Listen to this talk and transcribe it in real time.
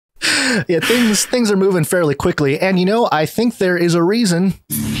Yeah, things are moving fairly quickly. And, you know, I think there is a reason.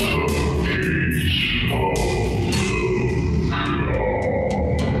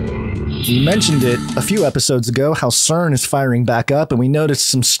 We mentioned it a few episodes ago, how CERN is firing back up, and we noticed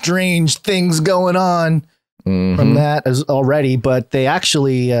some strange things going on from that as already, but they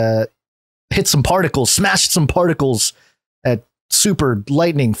actually hit some particles, smashed some particles at super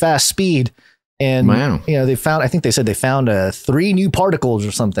lightning fast speed. And, you know, I think they said they found 3 new particles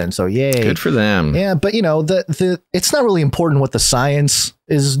or something. So, yay. Good for them. Yeah. But, you know, it's not really important what the science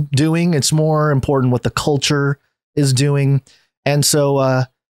is doing. It's more important what the culture is doing. And so,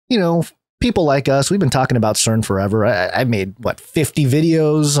 you know, people like us, we've been talking about CERN forever. I made, 50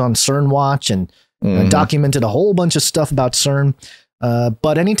 videos on CERN Watch and documented a whole bunch of stuff about CERN.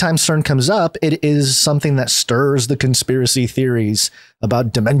 But anytime CERN comes up, it is something that stirs the conspiracy theories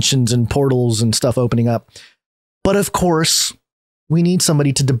about dimensions and portals and stuff opening up. But of course, we need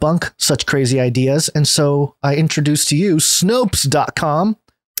somebody to debunk such crazy ideas. And so I introduced to you Snopes.com.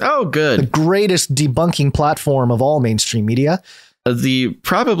 Oh, good. The greatest debunking platform of all mainstream media.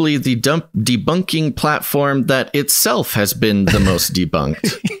 Probably the debunking platform that itself has been the most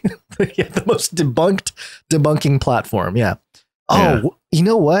debunked. Yeah, the most debunking platform. Yeah. Oh, Yeah. You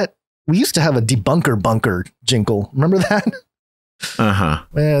know what? We used to have a debunker bunker jingle. Remember that? Uh-huh.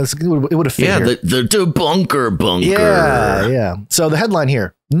 Yeah, it would have fit here. The debunker bunker. Yeah, yeah. So the headline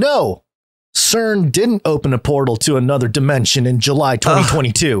here. No, CERN didn't open a portal to another dimension in July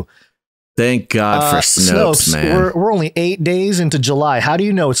 2022. Thank God for Snopes, man. We're only 8 days into July. How do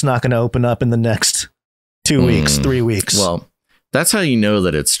you know it's not going to open up in the next 2 weeks, 3 weeks? Well, that's how you know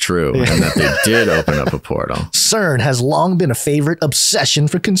that it's true and that they did open up a portal. CERN has long been a favorite obsession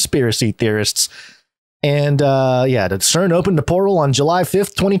for conspiracy theorists. And did CERN open the portal on July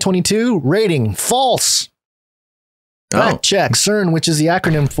 5th, 2022? Rating false. Fact check. CERN, which is the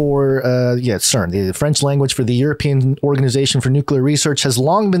acronym for CERN, the French language for the European Organization for Nuclear Research, has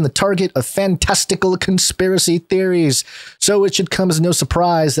long been the target of fantastical conspiracy theories. So it should come as no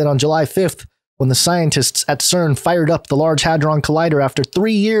surprise that on July 5th, when the scientists at CERN fired up the Large Hadron Collider after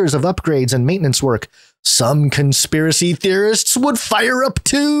 3 years of upgrades and maintenance work, some conspiracy theorists would fire up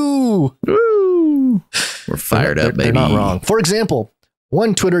too. Woo! We're fired up, baby. They're not wrong. For example,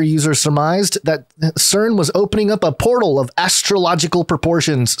 one Twitter user surmised that CERN was opening up a portal of astrological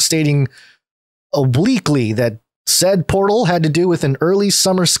proportions, stating obliquely that said portal had to do with an early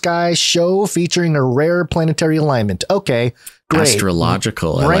summer sky show featuring a rare planetary alignment. Okay, great.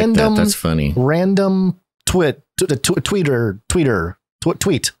 Astrological. I like that. That's funny. Random tweet. Random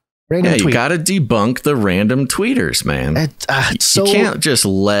tweet. You got to debunk the random tweeters, man. You can't just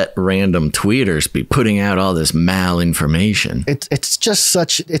let random tweeters be putting out all this malinformation. It's just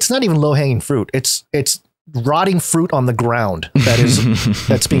it's not even low hanging fruit. It's rotting fruit on the ground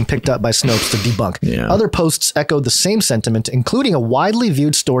that's being picked up by Snopes to debunk. Yeah. Other posts echoed the same sentiment, including a widely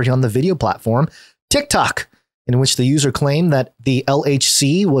viewed story on the video platform TikTok, in which the user claimed that the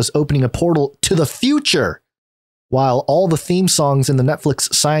LHC was opening a portal to the future, while all the theme songs in the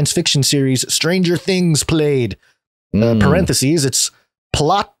Netflix science fiction series Stranger Things played. Parentheses, its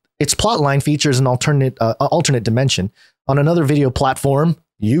plotline features an alternate dimension on another video platform,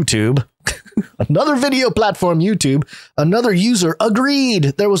 YouTube. Another user agreed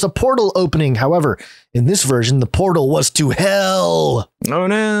there was a portal opening. However, in this version, the portal was to hell. Oh,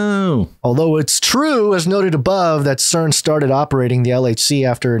 no. Although it's true, as noted above, that CERN started operating the LHC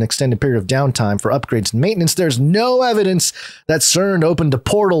after an extended period of downtime for upgrades and maintenance, there's no evidence that CERN opened a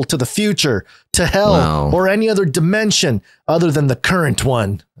portal to the future, to hell, or any other dimension other than the current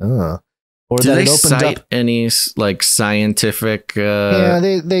one. Or do that they it opened cite up any scientific things?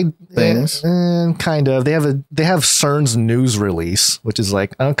 Kind of. They have CERN's news release, which is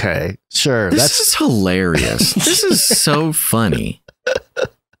like, okay, sure. This is hilarious. This is so funny.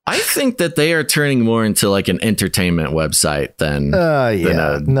 I think that they are turning more into like an entertainment website than a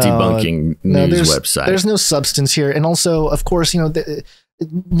debunking news website. There's no substance here. And also, of course,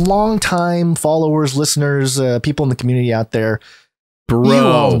 long-time followers, listeners, people in the community out there, Bro. You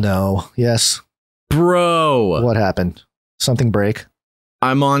all know. Yes. Bro. What happened? Something break?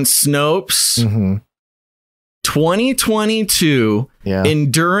 I'm on Snopes. 2022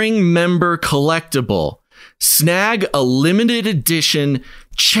 Enduring Member Collectible. Snag a limited edition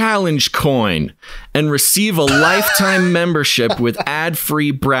challenge coin and receive a lifetime membership with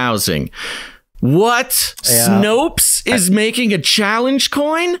ad-free browsing. What? Yeah. Snopes is making a challenge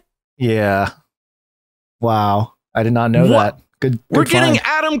coin? Yeah. Wow. I did not know that. We're getting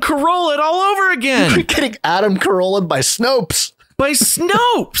Adam Carolla all over again. We're getting Adam Carolla by Snopes. By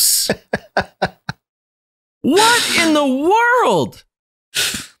Snopes. What in the world?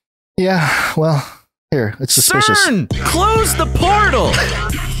 Yeah, well, here, it's suspicious. CERN! Close the portal!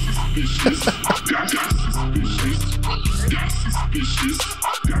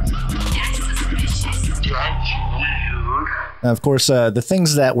 Now, of course, the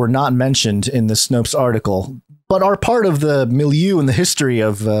things that were not mentioned in the Snopes article, but are part of the milieu and the history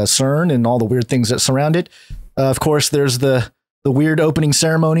of CERN and all the weird things that surround it. Of course, there's the weird opening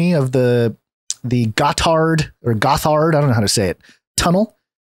ceremony of the Gothard, I don't know how to say it, tunnel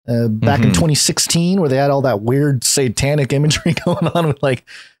back in 2016, where they had all that weird satanic imagery going on with like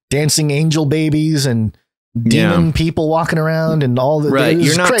dancing angel babies and demon people walking around and all the right.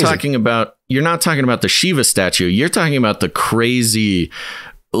 You're not talking about the Shiva statue. You're talking about the crazy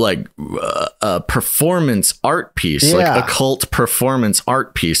like performance art piece, like occult performance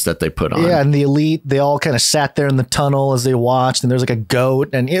art piece that they put on. Yeah, and the elite, they all kind of sat there in the tunnel as they watched, and there's like a goat,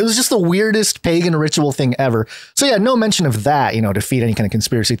 and it was just the weirdest pagan ritual thing ever. So yeah, no mention of that, to feed any kind of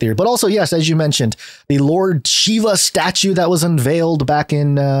conspiracy theory. But also, yes, as you mentioned, the Lord Shiva statue that was unveiled back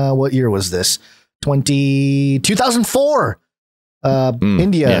in what year was this? 2004.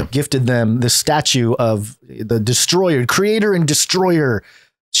 India gifted them this statue of the destroyer, creator and destroyer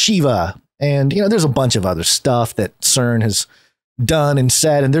Shiva. And, there's a bunch of other stuff that CERN has done and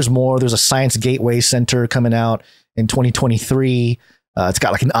said, and there's more. There's a Science Gateway Center coming out in 2023. It's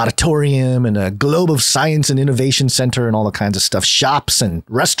got like an auditorium and a Globe of Science and Innovation Center and all the kinds of stuff, shops and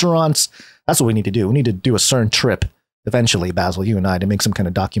restaurants. That's what we need to do. We need to do a CERN trip eventually, Basil, you and I, to make some kind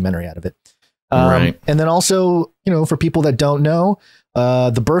of documentary out of it. Right. And then also, for people that don't know,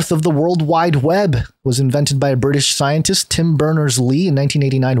 the birth of the World Wide Web was invented by a British scientist, Tim Berners-Lee, in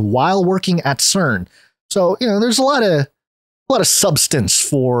 1989 while working at CERN. So, there's a lot of substance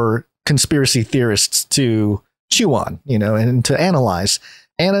for conspiracy theorists to chew on, and to analyze.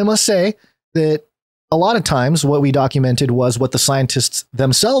 And I must say that a lot of times what we documented was what the scientists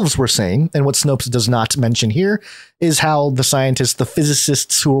themselves were saying. And what Snopes does not mention here is how the scientists, the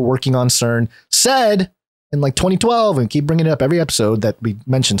physicists who were working on CERN said in like 2012, and keep bringing it up every episode that we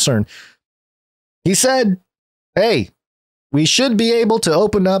mention CERN. He said, hey, we should be able to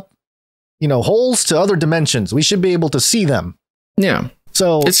open up, holes to other dimensions. We should be able to see them. Yeah.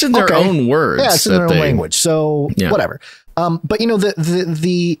 So it's in their own words. Yeah, it's in their own language. So whatever. But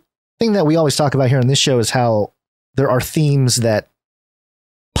the thing that we always talk about here on this show is how there are themes that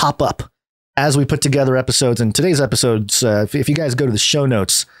pop up as we put together episodes. And today's episodes, if you guys go to the show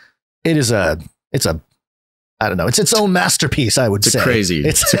notes, it's its own masterpiece, I would say.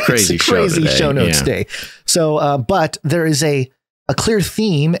 It's a crazy show notes day. So, but there is a clear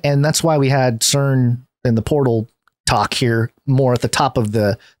theme, and that's why we had CERN and the portal talk here more at the top of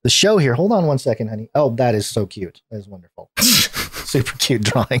the show here. Hold on one second, honey. Oh, that is so cute. That is wonderful. Super cute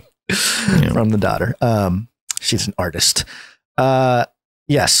drawing from the daughter. She's an artist.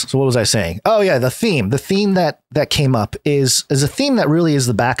 Yes. So what was I saying? Oh yeah, the theme that came up is a theme that really is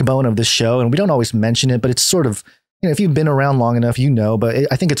the backbone of this show, and we don't always mention it, but it's sort of, if you've been around long enough, but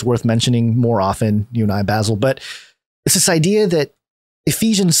I think it's worth mentioning more often, you and I, Basil. But it's this idea that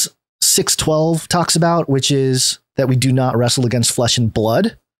Ephesians 6:12 talks about, which is that we do not wrestle against flesh and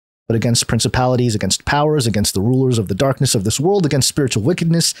blood, but against principalities, against powers, against the rulers of the darkness of this world, against spiritual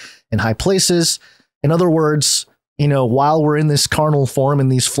wickedness in high places. In other words, while we're in this carnal form, in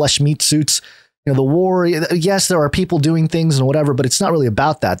these flesh meat suits, the war, yes, there are people doing things and whatever, but it's not really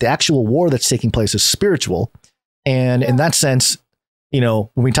about that. The actual war that's taking place is spiritual. And in that sense, when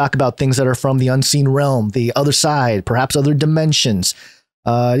we talk about things that are from the unseen realm, the other side, perhaps other dimensions,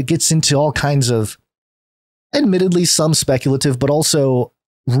 it gets into all kinds of, admittedly, some speculative, but also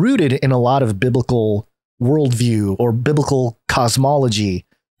rooted in a lot of biblical worldview or biblical cosmology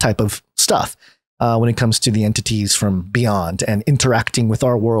type of stuff. When it comes to the entities from beyond and interacting with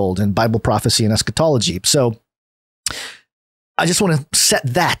our world and Bible prophecy and eschatology. So I just want to set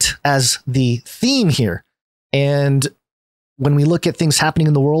that as the theme here. And when we look at things happening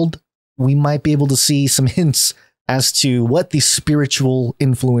in the world, we might be able to see some hints as to what the spiritual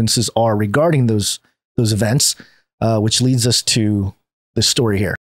influences are regarding those events, which leads us to the story here.